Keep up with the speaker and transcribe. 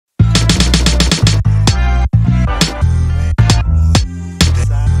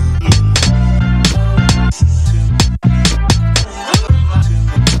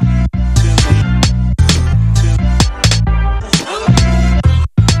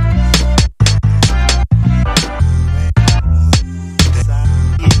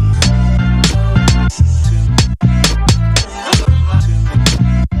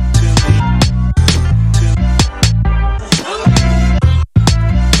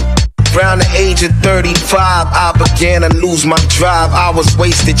Around the age of 35, I began to lose my drive. I was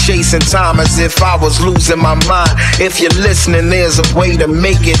wasted chasing time as if I was losing my mind. If you're listening, there's a way to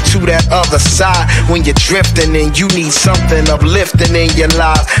make it to that other side. When you're drifting and you need something uplifting in your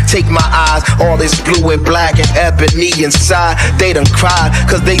life. Take my eyes, all this blue and black and ebony inside. They done cried,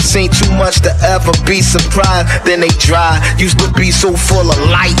 cause they seen too much to ever be surprised. Then they dry, used to be so full of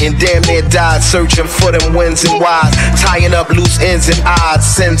light and damn near died. Searching for them wins and whys, tying up loose ends and odds.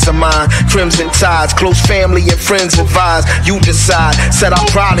 Sins of mine, crimson tides, close family and friends advise. You decide, said I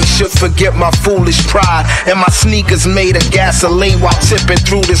probably should forget my foolish pride. And my sneakers made of gasoline while tipping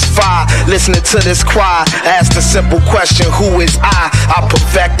through this fire. Listening to this choir, asked a simple question, who is I? I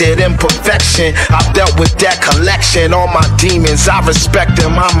perfected imperfection, I've dealt with that collection. All my demons, I respect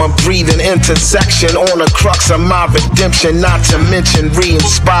them, I'm a breathing intersection. On the crux of my redemption, not to mention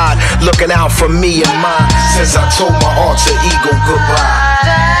re-inspired. Looking out for me and mine, since I told my alter ego goodbye.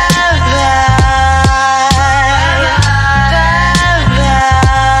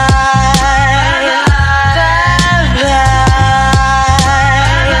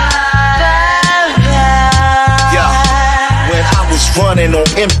 Running on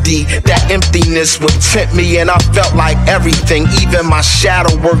empty, that emptiness would tempt me, and I felt like everything, even my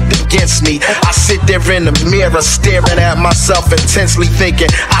shadow worked against me. I sit there in the mirror staring at myself intensely, thinking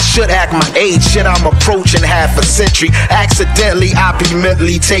I should act my age, shit I'm approaching half a century. Accidentally I be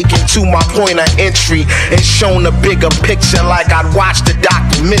mentally taken to my point of entry and shown a bigger picture like I'd watched a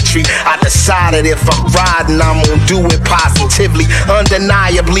documentary. I decided if I'm riding, I'm gonna do it positively.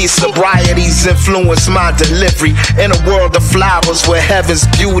 Undeniably sobriety's influenced my delivery. In a world of flowers where heaven's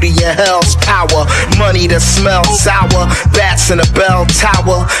beauty and hell's power, money that smells sour, bats in a bell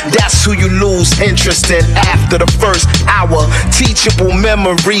tower. That's who you lose interest in after the first hour. Teachable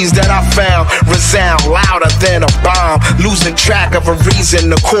memories that I found resound louder than a bomb. Losing track of a reason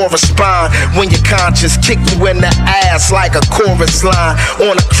to correspond when your conscience kick you in the ass like a chorus line.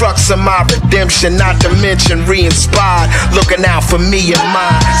 On the crux of my redemption, not to mention re-inspired. Looking out for me and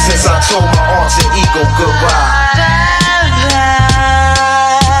mine, since I told my alter ego goodbye.